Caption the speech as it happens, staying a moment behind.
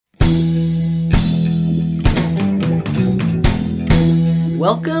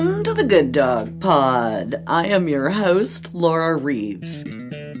Welcome to the Good Dog Pod. I am your host, Laura Reeves.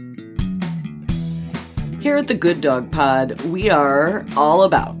 Here at the Good Dog Pod, we are all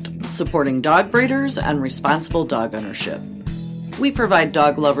about supporting dog breeders and responsible dog ownership. We provide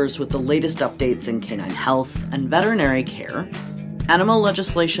dog lovers with the latest updates in canine health and veterinary care, animal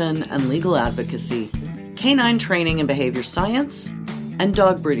legislation and legal advocacy, canine training and behavior science, and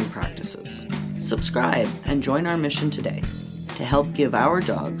dog breeding practices. Subscribe and join our mission today to help give our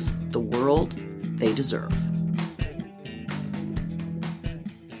dogs the world they deserve.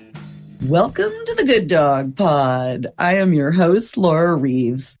 Welcome to the Good Dog Pod. I am your host, Laura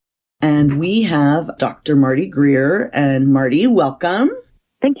Reeves, and we have Dr. Marty Greer. And Marty, welcome.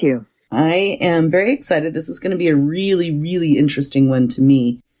 Thank you. I am very excited. This is going to be a really, really interesting one to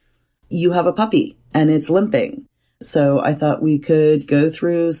me. You have a puppy and it's limping. So I thought we could go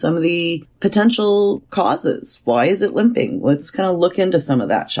through some of the potential causes. Why is it limping? Let's kind of look into some of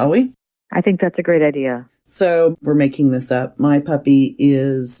that, shall we? I think that's a great idea. So we're making this up. My puppy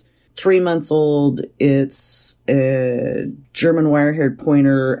is 3 months old. It's a German wire-haired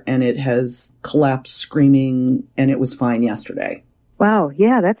pointer, and it has collapsed screaming, and it was fine yesterday. Wow.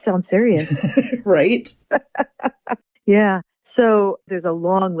 Yeah, that sounds serious. Right? Yeah. So there's a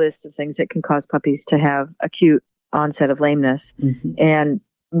long list of things that can cause puppies to have acute onset of lameness. Mm-hmm. And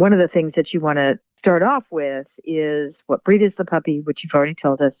one of the things that you want to start off with is what breed is the puppy, which you've already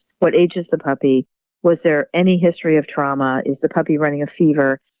told us. What age is the puppy? Was there any history of trauma? Is the puppy running a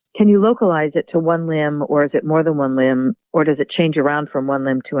fever? Can you localize it to one limb, or is it more than one limb, or does it change around from one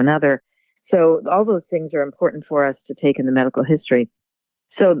limb to another? So all those things are important for us to take in the medical history.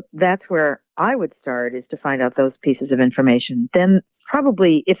 So that's where I would start, is to find out those pieces of information. Then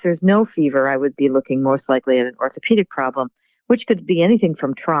probably if there's no fever, I would be looking most likely at an orthopedic problem, which could be anything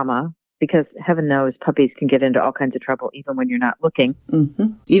from trauma, because heaven knows puppies can get into all kinds of trouble even when you're not looking. Mm-hmm.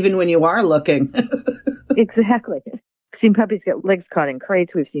 Even when you are looking. Exactly. We've seen puppies get legs caught in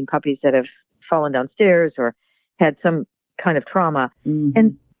crates. We've seen puppies that have fallen downstairs or had some kind of trauma. Mm-hmm.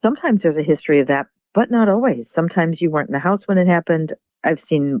 And sometimes there's a history of that, but not always. Sometimes you weren't in the house when it happened. I've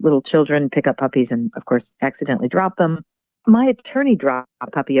seen little children pick up puppies and, of course, accidentally drop them. My attorney dropped a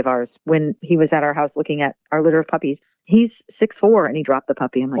puppy of ours when he was at our house looking at our litter of puppies. He's 6'4", and he dropped the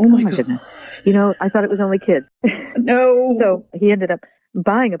puppy. I'm like, oh my goodness. You know, I thought it was only kids. No. So he ended up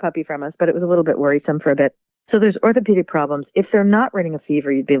buying a puppy from us, but it was a little bit worrisome for a bit. So there's orthopedic problems. If they're not running a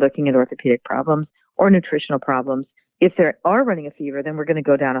fever, you'd be looking at orthopedic problems or nutritional problems. If they are running a fever, then we're going to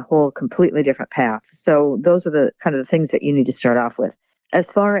go down a whole completely different path. So those are the kind of the things that you need to start off with. As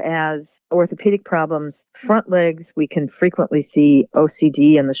far as orthopedic problems, front legs, we can frequently see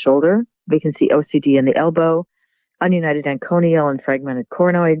OCD in the shoulder. We can see OCD in the elbow, ununited anconial and fragmented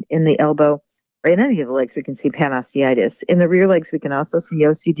coronoid in the elbow. In any of the legs, we can see Panosteitis. In the rear legs, we can also see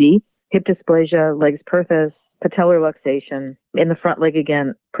OCD, hip dysplasia, Legg-Calve-Perthes, patellar luxation. In the front leg,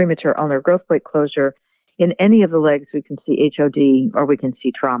 again, premature ulnar growth plate closure. In any of the legs, we can see HOD or we can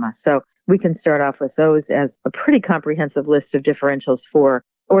see trauma. So we can start off with those as a pretty comprehensive list of differentials for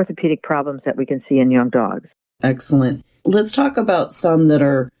orthopedic problems that we can see in young dogs. Excellent. Let's talk about some that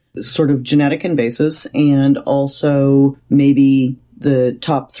are sort of genetic in basis and also maybe the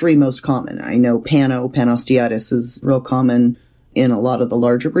top three most common. I know Panosteitis is real common in a lot of the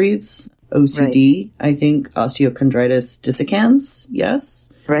larger breeds. OCD, right. I think osteochondritis dissecans,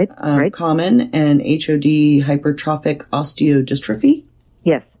 yes. Right, right. Common, and HOD, hypertrophic osteodystrophy.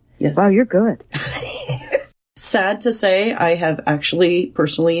 Yes. Yes. Wow, you're good. Sad to say, I have actually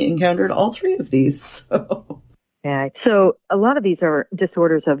personally encountered all three of these. So. Yeah. So a lot of these are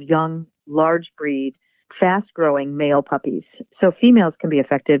disorders of young, large breed, fast-growing male puppies. So females can be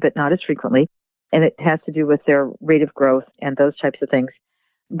affected, but not as frequently. And it has to do with their rate of growth and those types of things.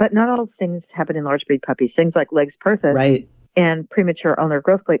 But not all things happen in large breed puppies. Things like Legg-Calve-Perthes right. and premature ulnar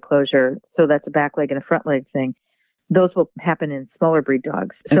growth plate closure. So that's a back leg and a front leg thing. Those will happen in smaller breed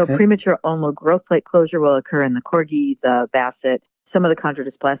dogs. So premature ulnar growth plate closure will occur in the Corgi, the Basset, some of the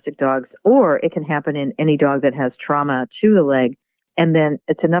chondrodysplastic dogs, or it can happen in any dog that has trauma to the leg. And then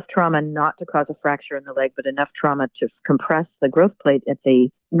it's enough trauma not to cause a fracture in the leg, but enough trauma to compress the growth plate at the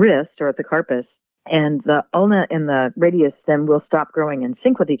wrist or at the carpus. And the ulna and the radius then will stop growing and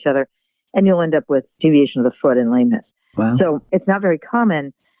sync with each other, and you'll end up with deviation of the foot and lameness. Wow. So it's not very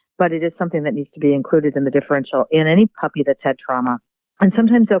common, but it is something that needs to be included in the differential in any puppy that's had trauma. And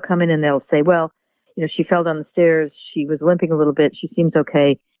sometimes they'll come in and they'll say, well, you know, she fell down the stairs, she was limping a little bit, she seems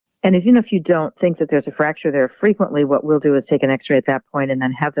okay. And even if you don't think that there's a fracture there, frequently what we'll do is take an x-ray at that point and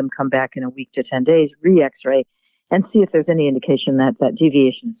then have them come back in a week to 10 days, re-x-ray, and see if there's any indication that that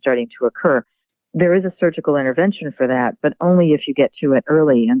deviation is starting to occur. There is a surgical intervention for that, but only if you get to it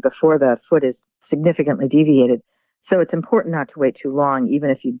early and before the foot is significantly deviated. So it's important not to wait too long, even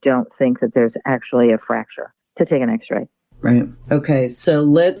if you don't think that there's actually a fracture, to take an x-ray. Right. Okay, so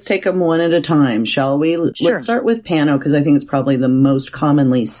let's take them one at a time, shall we? Sure. Let's start with pano, because I think it's probably the most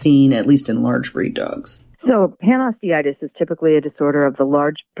commonly seen, at least in large breed dogs. So Panosteitis is typically a disorder of the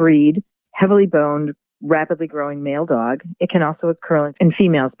large breed, heavily boned, rapidly growing male dog. It can also occur in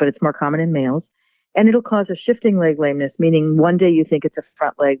females, but it's more common in males. And it'll cause a shifting leg lameness, meaning one day you think it's a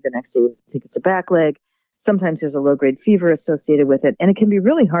front leg, the next day you think it's a back leg. Sometimes there's a low-grade fever associated with it. And it can be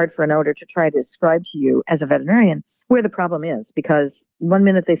really hard for an owner to try to describe to you as a veterinarian where the problem is, because one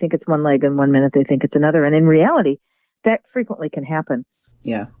minute they think it's one leg and one minute they think it's another. And in reality, that frequently can happen.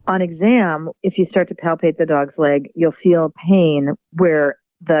 Yeah. On exam, if you start to palpate the dog's leg, you'll feel pain where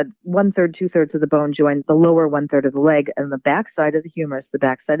the 1/3, 2/3 of the bone joins the lower 1/3 of the leg and the back side of the humerus, the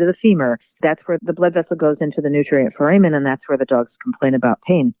back side of the femur. That's where the blood vessel goes into the nutrient foramen, and that's where the dogs complain about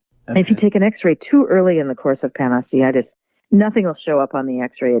pain. Okay. And if you take an x-ray too early in the course of Panosteitis, nothing will show up on the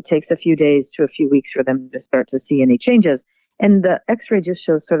x-ray. It takes a few days to a few weeks for them to start to see any changes. And the x-ray just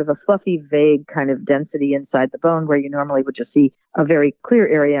shows sort of a fluffy, vague kind of density inside the bone where you normally would just see a very clear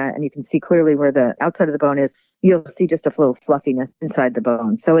area and you can see clearly where the outside of the bone is. You'll see just a little fluffiness inside the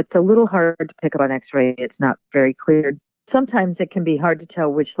bone. So it's a little hard to pick up on x-ray. It's not very clear. Sometimes it can be hard to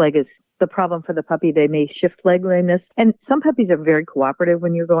tell which leg is the problem for the puppy. They may shift leg lameness. And some puppies are very cooperative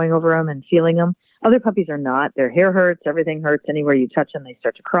when you're going over them and feeling them. Other puppies are not. Their hair hurts. Everything hurts. Anywhere you touch them, they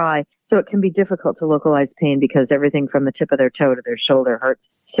start to cry. So it can be difficult to localize pain because everything from the tip of their toe to their shoulder hurts.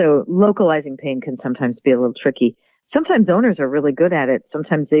 So localizing pain can sometimes be a little tricky. Sometimes owners are really good at it.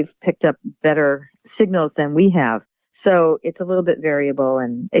 Sometimes they've picked up better signals than we have. So it's a little bit variable,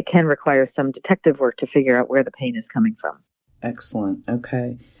 and it can require some detective work to figure out where the pain is coming from. Excellent.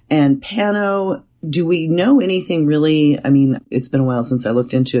 Okay. And Pano, do we know anything really? I mean, it's been a while since I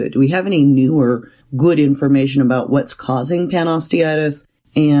looked into it. Do we have any new or good information about what's causing Panosteitis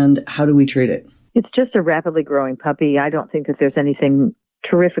and how do we treat it? It's just a rapidly growing puppy. I don't think that there's anything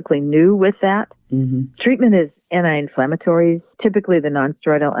terrifically new with that. Mm-hmm. Treatment is anti-inflammatories, typically the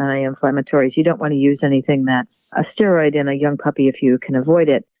non-steroidal anti-inflammatories. You don't want to use anything that's a steroid in a young puppy if you can avoid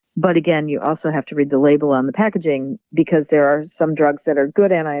it. But again, you also have to read the label on the packaging because there are some drugs that are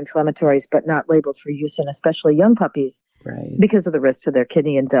good anti-inflammatories but not labeled for use in especially young puppies, right, because of the risk to their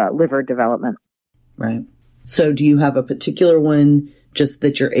kidney and liver development. Right. So do you have a particular one just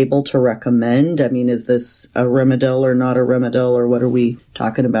that you're able to recommend? I mean, is this a Remedel or not a Remedel, or what are we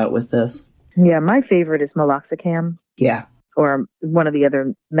talking about with this? Yeah, my favorite is Meloxicam. Yeah. Or one of the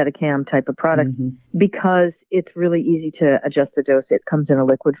other Medicam type of products, because it's really easy to adjust the dose. It comes in a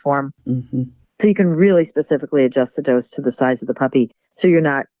liquid form. Mm-hmm. So you can really specifically adjust the dose to the size of the puppy. So you're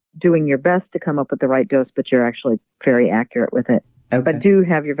not doing your best to come up with the right dose, but you're actually very accurate with it. Okay. But do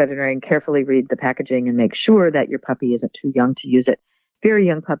have your veterinarian carefully read the packaging and make sure that your puppy isn't too young to use it. Very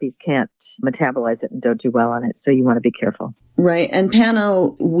young puppies can't metabolize it and don't do well on it, so you want to be careful. Right. And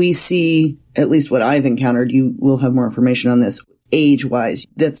Pano, we see, at least what I've encountered, you will have more information on this, age-wise.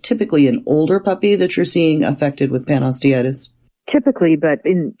 That's typically an older puppy that you're seeing affected with Panosteitis? Typically, but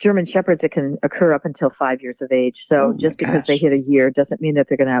in German Shepherds, it can occur up until 5 years of age. So just because they hit a year doesn't mean that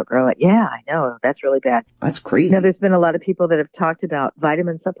they're going to outgrow it. Yeah, I know. That's really bad. That's crazy. Now, there's been a lot of people that have talked about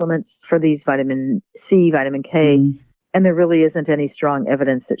vitamin supplements for these, vitamin C, vitamin K, and there really isn't any strong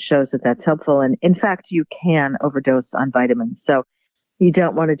evidence that shows that that's helpful. And in fact, you can overdose on vitamins. So you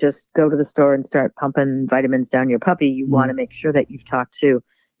don't want to just go to the store and start pumping vitamins down your puppy. You want to make sure that you've talked to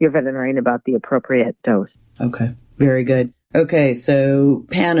your veterinarian about the appropriate dose. Okay. Very good. Okay. So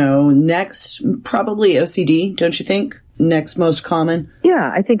Pano, next, probably OCD, don't you think? Next most common?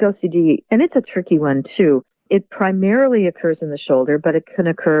 Yeah, I think OCD, and it's a tricky one too. It primarily occurs in the shoulder, but it can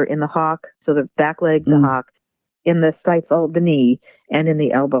occur in the hock, so the back leg, the hock, in the stifle, the knee, and in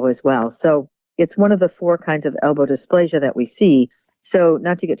the elbow as well. So it's one of the 4 kinds of elbow dysplasia that we see. So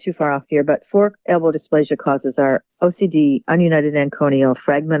not to get too far off here, but 4 elbow dysplasia causes are OCD, ununited anconial,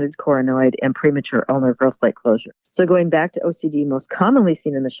 fragmented coronoid, and premature ulnar growth plate closure. So going back to OCD, most commonly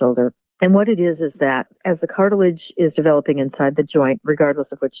seen in the shoulder. And what it is that as the cartilage is developing inside the joint, regardless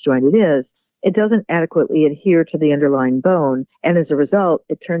of which joint it is, it doesn't adequately adhere to the underlying bone. And as a result,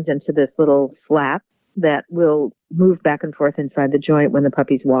 it turns into this little flap that will move back and forth inside the joint when the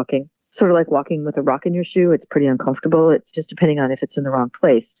puppy's walking. Sort of like walking with a rock in your shoe. It's pretty uncomfortable. It's just depending on if it's in the wrong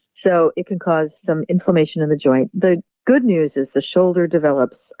place. So it can cause some inflammation in the joint. The good news is the shoulder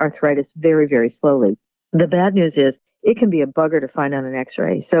develops arthritis very, very slowly. The bad news is it can be a bugger to find on an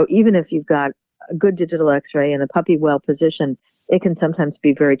x-ray. So even if you've got a good digital x-ray and a puppy well positioned, it can sometimes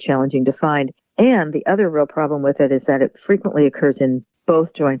be very challenging to find. And the other real problem with it is that it frequently occurs in both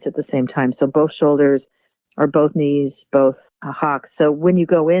joints at the same time. So both shoulders or both knees, both hocks. So when you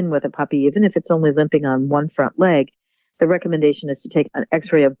go in with a puppy, even if it's only limping on one front leg, the recommendation is to take an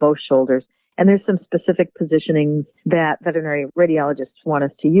x-ray of both shoulders. And there's some specific positionings that veterinary radiologists want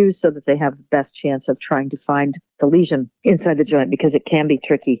us to use so that they have the best chance of trying to find the lesion inside the joint, because it can be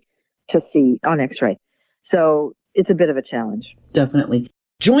tricky to see on x-ray. So it's a bit of a challenge. Definitely.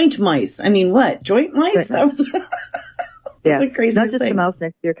 Joint mice. I mean, what? Joint mice? That was yeah. a crazy Not just thing. a mouse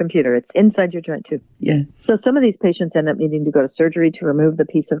next to your computer. It's inside your joint, too. Yeah. So some of these patients end up needing to go to surgery to remove the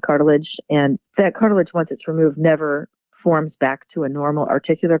piece of cartilage. And that cartilage, once it's removed, never forms back to a normal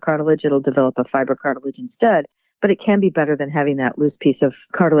articular cartilage. It'll develop a fiber cartilage instead. But it can be better than having that loose piece of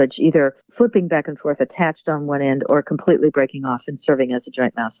cartilage either flipping back and forth attached on one end or completely breaking off and serving as a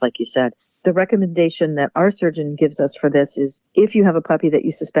joint mouse, like you said. The recommendation that our surgeon gives us for this is if you have a puppy that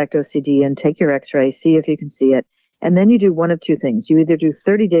you suspect OCD, and take your x-ray, see if you can see it. And then you do one of two things. You either do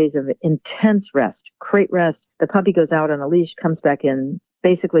 30 days of intense rest, crate rest. The puppy goes out on a leash, comes back in,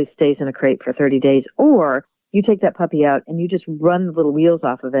 basically stays in a crate for 30 days. Or you take that puppy out and you just run the little wheels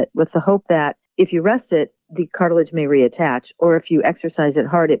off of it with the hope that if you rest it, the cartilage may reattach. Or if you exercise it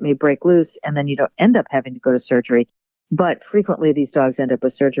hard, it may break loose, and then you don't end up having to go to surgery. But frequently these dogs end up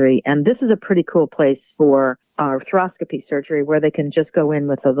with surgery. And this is a pretty cool place for arthroscopy surgery, where they can just go in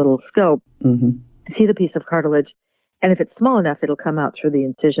with a little scope, see the piece of cartilage. And if it's small enough, it'll come out through the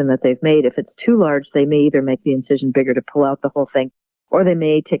incision that they've made. If it's too large, they may either make the incision bigger to pull out the whole thing, or they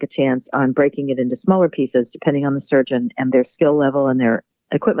may take a chance on breaking it into smaller pieces, depending on the surgeon and their skill level and their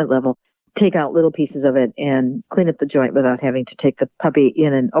equipment level. Take out little pieces of it and clean up the joint without having to take the puppy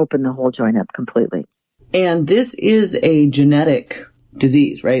in and open the whole joint up completely. And this is a genetic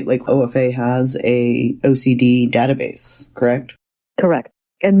disease, right? Like OFA has a OCD database, correct? Correct.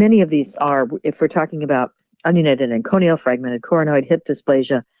 And many of these are, if we're talking about ununited and conial fragmented, coronoid, hip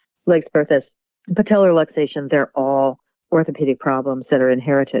dysplasia, Legg-Calve-Perthes, patellar luxation, they're all orthopedic problems that are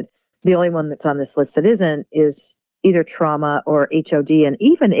inherited. The only one that's on this list that isn't is either trauma or HOD. And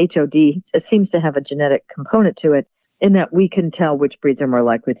even HOD seems to have a genetic component to it, in that we can tell which breeds are more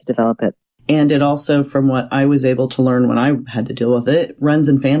likely to develop it. And it also, from what I was able to learn when I had to deal with it, runs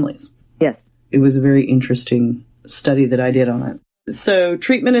in families. Yes. It was a very interesting study that I did on it. So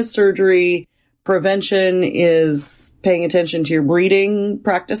treatment is surgery. Prevention is paying attention to your breeding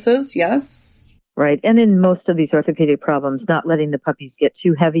practices, yes? Right. And in most of these orthopedic problems, not letting the puppies get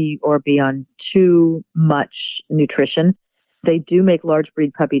too heavy or be on too much nutrition. They do make large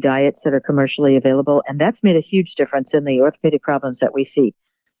breed puppy diets that are commercially available, and that's made a huge difference in the orthopedic problems that we see.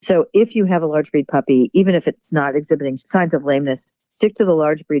 So if you have a large breed puppy, even if it's not exhibiting signs of lameness, stick to the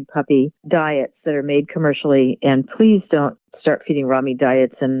large breed puppy diets that are made commercially, and please don't start feeding raw meat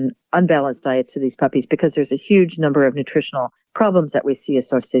diets and unbalanced diets to these puppies, because there's a huge number of nutritional problems that we see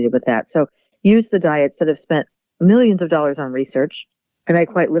associated with that. So use the diets that have spent millions of dollars on research, and I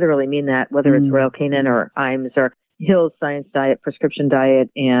quite literally mean that, whether it's Royal Canin or IMS or Hill's Science Diet, Prescription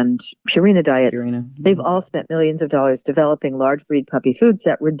Diet, and Purina Diet. They've all spent millions of dollars developing large breed puppy foods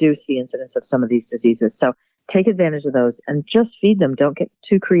that reduce the incidence of some of these diseases. So take advantage of those and just feed them. Don't get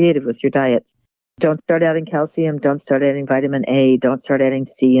too creative with your diet. Don't start adding calcium. Don't start adding vitamin A. Don't start adding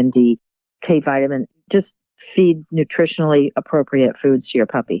C and D, K vitamin. Just feed nutritionally appropriate foods to your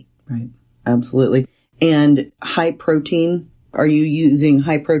puppy. Right. Absolutely. And high protein, are you using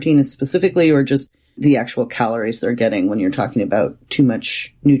high protein specifically, or just the actual calories they're getting when you're talking about too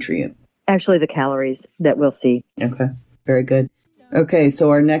much nutrient? Actually, the calories that we'll see. Okay. Very good. Okay. So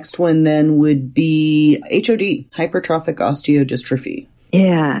our next one then would be HOD, hypertrophic osteodystrophy.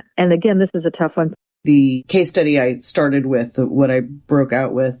 Yeah. And again, this is a tough one. The case study I started with, what I broke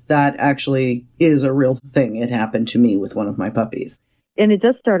out with, that actually is a real thing. It happened to me with one of my puppies. And it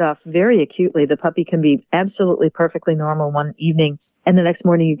does start off very acutely. The puppy can be absolutely perfectly normal one evening, and the next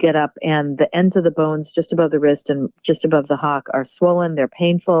morning you get up and the ends of the bones just above the wrist and just above the hock are swollen. They're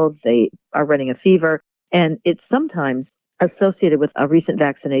painful. They are running a fever. And it's sometimes associated with a recent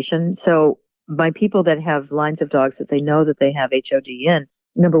vaccination. So by people that have lines of dogs that they know that they have HOD in,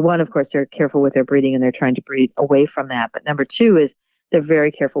 number one, of course, they're careful with their breeding and they're trying to breed away from that. But number two is they're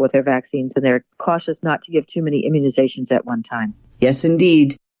very careful with their vaccines and they're cautious not to give too many immunizations at one time. Yes,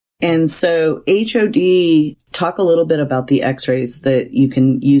 indeed. And so HOD, talk a little bit about the x-rays that you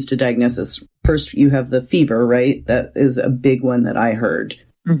can use to diagnose this. First, you have the fever, right? That is a big one that I heard.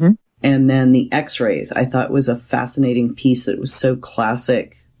 Mm-hmm. And then the x-rays, I thought was a fascinating piece that was so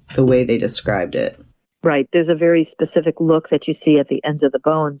classic, the way they described it. Right. There's a very specific look that you see at the ends of the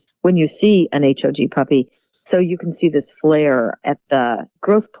bones when you see an HOD puppy. So you can see this flare at the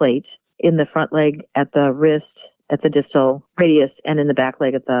growth plate in the front leg, at the wrist, at the distal radius, and in the back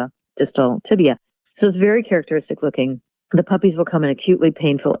leg at the distal tibia. So it's very characteristic looking. The puppies will come in acutely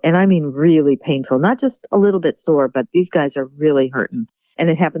painful, and I mean really painful, not just a little bit sore, but these guys are really hurting. And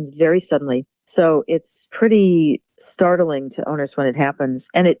it happens very suddenly. So it's pretty startling to owners when it happens.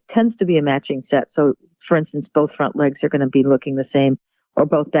 And it tends to be a matching set. So, for instance, both front legs are going to be looking the same, or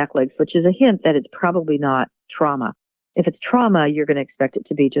both back legs, which is a hint that it's probably not trauma. If it's trauma, you're going to expect it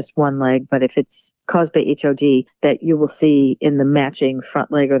to be just one leg. But if it's caused by HOD, that you will see in the matching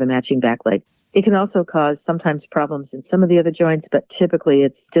front leg or the matching back leg. It can also cause sometimes problems in some of the other joints, but typically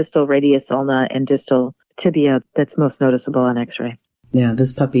it's distal radius ulna and distal tibia that's most noticeable on X-ray. Yeah,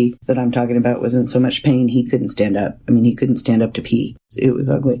 this puppy that I'm talking about was in so much pain he couldn't stand up. I mean, he couldn't stand up to pee. It was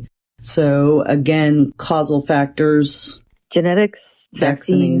ugly. So again, causal factors. Genetics,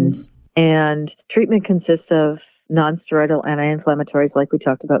 vaccines, and treatment consists of non-steroidal anti-inflammatories like we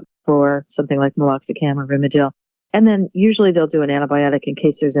talked about before, something like meloxicam or Rimadyl. And then usually they'll do an antibiotic in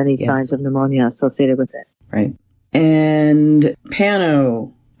case there's any signs of pneumonia associated with it. Right. And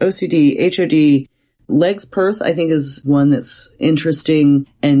Pano, OCD, HOD, Legg-Calve-Perthes, I think, is one that's interesting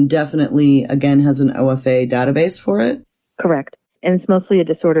and definitely, again, has an OFA database for it. Correct. And it's mostly a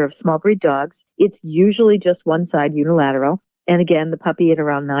disorder of small breed dogs. It's usually just one side unilateral. And again, the puppy at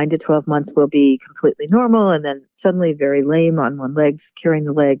around 9 to 12 months will be completely normal and then suddenly very lame on one leg, curing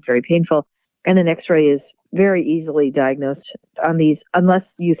the leg, very painful. And an X-ray is very easily diagnosed on these, unless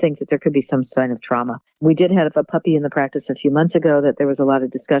you think that there could be some sign of trauma. We did have a puppy in the practice a few months ago that there was a lot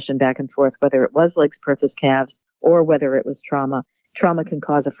of discussion back and forth whether it was Legg-Calve-Perthes calves or whether it was trauma. Trauma can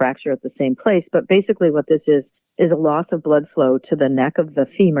cause a fracture at the same place, but basically what this is a loss of blood flow to the neck of the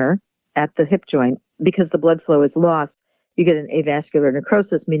femur at the hip joint. Because the blood flow is lost, you get an avascular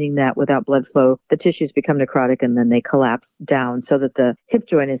necrosis, meaning that without blood flow, the tissues become necrotic and then they collapse down so that the hip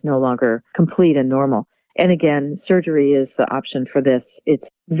joint is no longer complete and normal. And again, surgery is the option for this. It's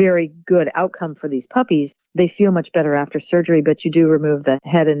very good outcome for these puppies. They feel much better after surgery, but you do remove the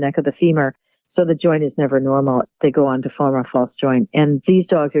head and neck of the femur, so the joint is never normal. They go on to form a false joint. And these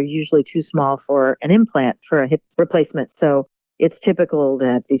dogs are usually too small for an implant, for a hip replacement. So it's typical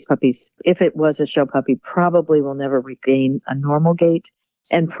that these puppies, if it was a show puppy, probably will never regain a normal gait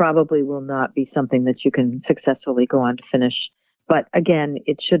and probably will not be something that you can successfully go on to finish. But again,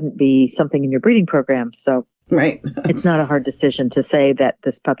 it shouldn't be something in your breeding program. So right. It's not a hard decision to say that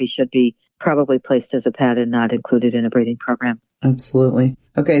this puppy should be probably placed as a pet and not included in a breeding program. Absolutely.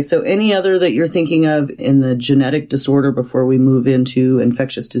 Okay, so any other that you're thinking of in the genetic disorder before we move into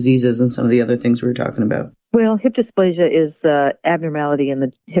infectious diseases and some of the other things we were talking about? Well, hip dysplasia is the abnormality in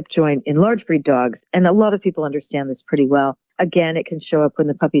the hip joint in large breed dogs, and a lot of people understand this pretty well. Again, it can show up when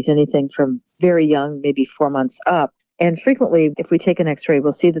the puppy's anything from very young, maybe 4 months up. And frequently, if we take an X-ray,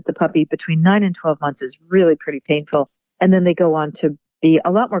 we'll see that the puppy between 9 and 12 months is really pretty painful. And then they go on to be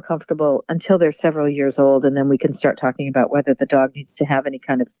a lot more comfortable until they're several years old. And then we can start talking about whether the dog needs to have any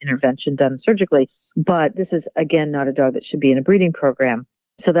kind of intervention done surgically. But this is, again, not a dog that should be in a breeding program.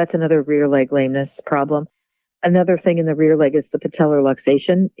 So that's another rear leg lameness problem. Another thing in the rear leg is the patellar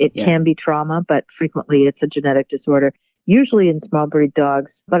luxation. It can be trauma, but frequently it's a genetic disorder, usually in small breed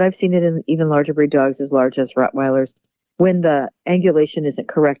dogs. But I've seen it in even larger breed dogs as large as Rottweilers. When the angulation isn't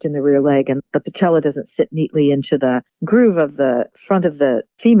correct in the rear leg and the patella doesn't sit neatly into the groove of the front of the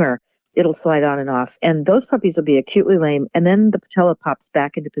femur, it'll slide on and off. And those puppies will be acutely lame, and then the patella pops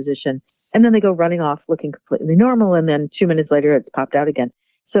back into position, and then they go running off looking completely normal, and then 2 minutes later it's popped out again.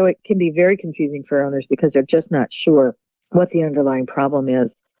 So it can be very confusing for owners because they're just not sure what the underlying problem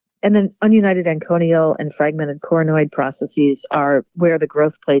is. And then ununited anconial and fragmented coronoid processes are where the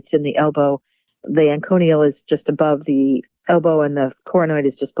growth plates in the elbow, the anconial is just above the elbow and the coronoid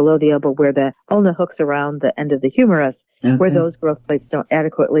is just below the elbow, where the ulna hooks around the end of the humerus, where those growth plates don't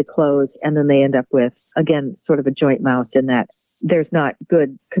adequately close. And then they end up with, again, sort of a joint mouse in that there's not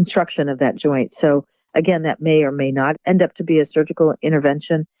good construction of that joint. So again, that may or may not end up to be a surgical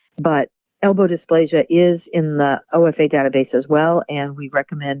intervention, but elbow dysplasia is in the OFA database as well, and we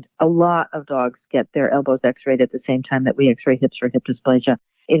recommend a lot of dogs get their elbows x-rayed at the same time that we x-ray hips for hip dysplasia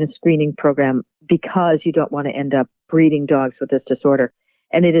in a screening program, because you don't want to end up breeding dogs with this disorder.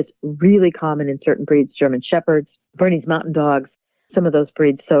 And it is really common in certain breeds, German Shepherds, Bernese Mountain Dogs, some of those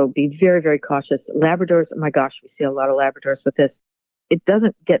breeds. So be very, very cautious. Labradors, oh my gosh, we see a lot of Labradors with this. It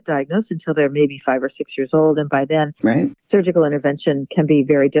doesn't get diagnosed until they're maybe 5 or 6 years old, and by then, surgical intervention can be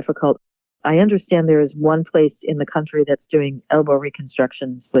very difficult. I understand there is one place in the country that's doing elbow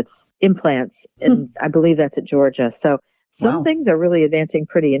reconstructions with implants, and I believe that's at Georgia. So some things are really advancing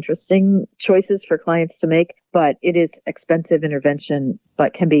pretty interesting choices for clients to make. but it is expensive intervention,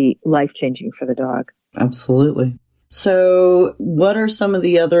 but can be life-changing for the dog. Absolutely. So what are some of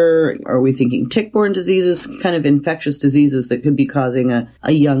the other, are we thinking tick-borne diseases, kind of infectious diseases that could be causing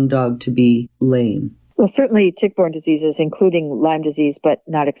a young dog to be lame? Well, certainly tick-borne diseases, including Lyme disease, but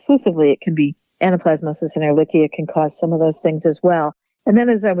not exclusively. It can be anaplasmosis and Ehrlichia can cause some of those things as well. And then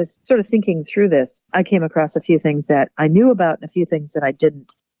as I was sort of thinking through this, I came across a few things that I knew about and a few things that I didn't.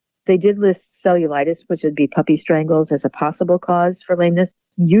 They did list cellulitis, which would be puppy strangles, as a possible cause for lameness.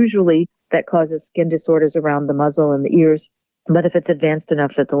 Usually that causes skin disorders around the muzzle and the ears. But if it's advanced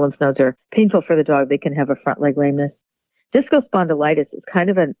enough that the lymph nodes are painful for the dog, they can have a front leg lameness. Discal spondylitis is kind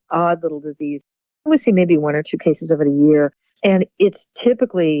of an odd little disease. We see maybe 1 or 2 cases of it a year. And it's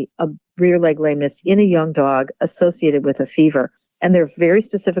typically a rear leg lameness in a young dog associated with a fever. And they're very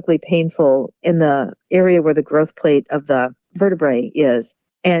specifically painful in the area where the growth plate of the vertebrae is.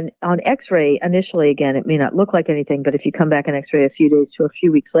 And on x-ray, initially, again, it may not look like anything, but if you come back on x-ray a few days to a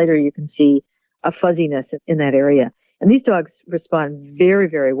few weeks later, you can see a fuzziness in that area. And these dogs respond very,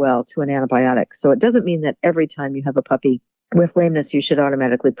 very well to an antibiotic. So it doesn't mean that every time you have a puppy with lameness, you should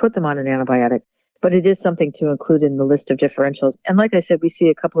automatically put them on an antibiotic, but it is something to include in the list of differentials. And like I said, we see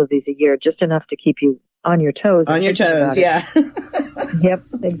a couple of these a year, just enough to keep you on your toes. On your toes, yeah. Yep,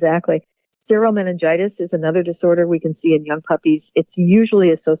 exactly. Sterile meningitis is another disorder we can see in young puppies. It's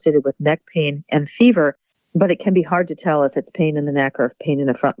usually associated with neck pain and fever, but it can be hard to tell if it's pain in the neck or pain in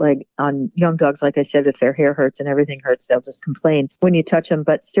the front leg. On young dogs, like I said, if their hair hurts and everything hurts, they'll just complain when you touch them.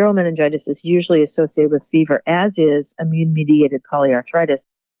 But sterile meningitis is usually associated with fever, as is immune-mediated polyarthritis.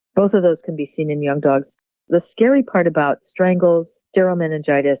 Both of those can be seen in young dogs. The scary part about strangles, sterile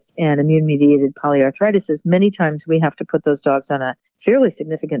meningitis, and immune-mediated polyarthritis is many times we have to put those dogs on a fairly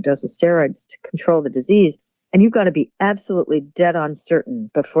significant dose of steroids to control the disease. And you've got to be absolutely dead on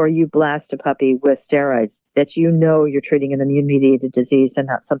certain before you blast a puppy with steroids that you know you're treating an immune-mediated disease and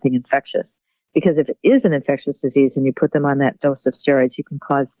not something infectious. Because if it is an infectious disease and you put them on that dose of steroids, you can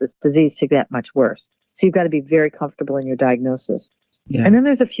cause this disease to get much worse. So you've got to be very comfortable in your diagnosis. Yeah. And then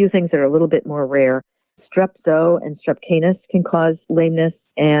there's a few things that are a little bit more rare. Strep zoe and strep canis can cause lameness,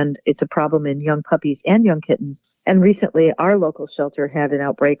 and it's a problem in young puppies and young kittens. And recently, our local shelter had an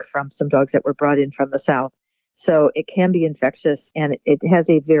outbreak from some dogs that were brought in from the south. So it can be infectious, and it has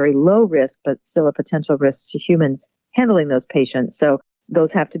a very low risk, but still a potential risk to humans handling those patients. So those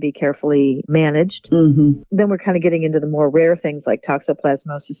have to be carefully managed. Mm-hmm. Then we're kind of getting into the more rare things like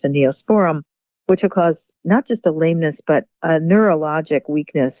toxoplasmosis and neosporum, which will cause not just a lameness, but a neurologic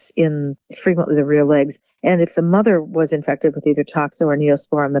weakness in frequently the rear legs. And if the mother was infected with either toxo or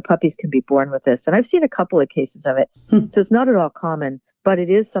neosporum, the puppies can be born with this. And I've seen a couple of cases of it. So it's not at all common, but it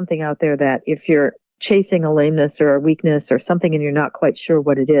is something out there that if you're chasing a lameness or a weakness or something and you're not quite sure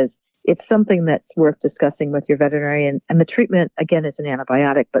what it is, it's something that's worth discussing with your veterinarian. And the treatment, again, is an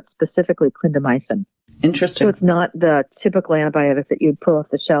antibiotic, but specifically clindamycin. Interesting. So it's not the typical antibiotic that you'd pull off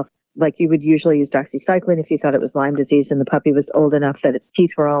the shelf. Like you would usually use doxycycline if you thought it was Lyme disease and the puppy was old enough that its teeth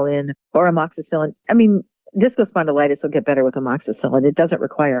were all in, or amoxicillin. I mean, discal spondylitis will get better with amoxicillin. It doesn't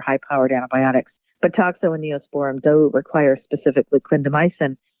require high-powered antibiotics. But toxo and neosporum do require specifically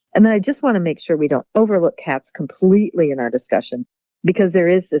clindamycin. And then I just want to make sure we don't overlook cats completely in our discussion, because there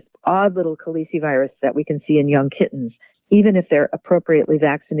is this odd little calicivirus that we can see in young kittens. Even if they're appropriately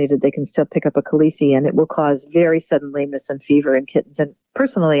vaccinated, they can still pick up a calici, and it will cause very sudden lameness and fever in kittens. And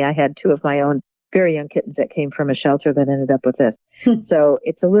personally, I had 2 of my own very young kittens that came from a shelter that ended up with this. So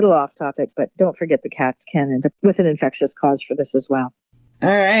it's a little off topic, but don't forget the cats can end up with an infectious cause for this as well. All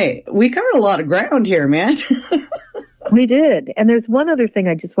right. We covered a lot of ground here, man. We did. And there's one other thing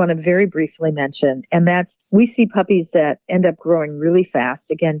I just want to very briefly mention, and that's we see puppies that end up growing really fast,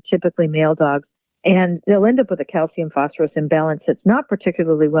 again, typically male dogs, and they'll end up with a calcium-phosphorus imbalance that's not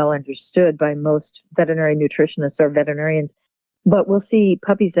particularly well understood by most veterinary nutritionists or veterinarians. But we'll see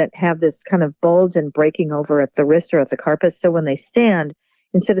puppies that have this kind of bulge and breaking over at the wrist or at the carpus. So when they stand,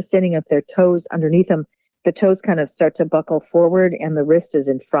 instead of standing up their toes underneath them, the toes kind of start to buckle forward and the wrist is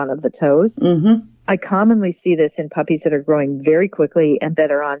in front of the toes. Mm-hmm. I commonly see this in puppies that are growing very quickly and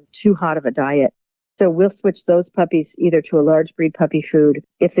that are on too hot of a diet. So we'll switch those puppies either to a large breed puppy food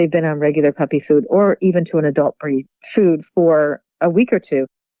if they've been on regular puppy food, or even to an adult breed food for a week or 2.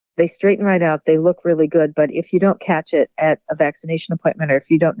 They straighten right out. They look really good. But if you don't catch it at a vaccination appointment, or if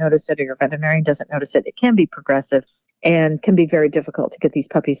you don't notice it or your veterinarian doesn't notice it, it can be progressive and can be very difficult to get these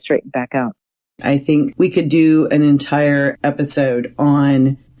puppies straightened back out. I think we could do an entire episode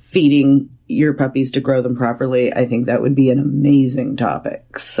on feeding your puppies to grow them properly. I think that would be an amazing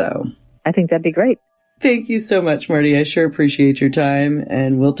topic. So I think that'd be great. Thank you so much, Marty. I sure appreciate your time,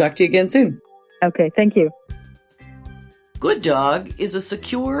 and we'll talk to you again soon. Okay, thank you. Good Dog is a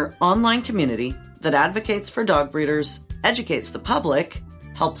secure online community that advocates for dog breeders, educates the public,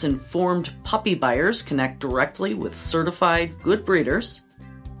 helps informed puppy buyers connect directly with certified good breeders,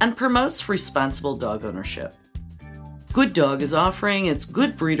 and promotes responsible dog ownership. Good Dog is offering its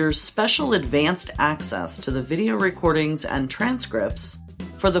good breeders special advanced access to the video recordings and transcripts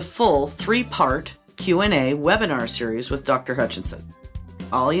for the full 3-part Q&A webinar series with Dr. Hutchinson.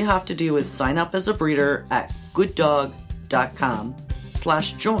 All you have to do is sign up as a breeder at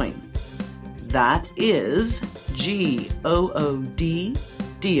gooddog.com/join. That is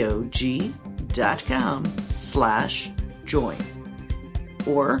gooddog.com/join.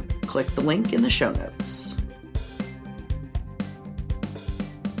 Or click the link in the show notes.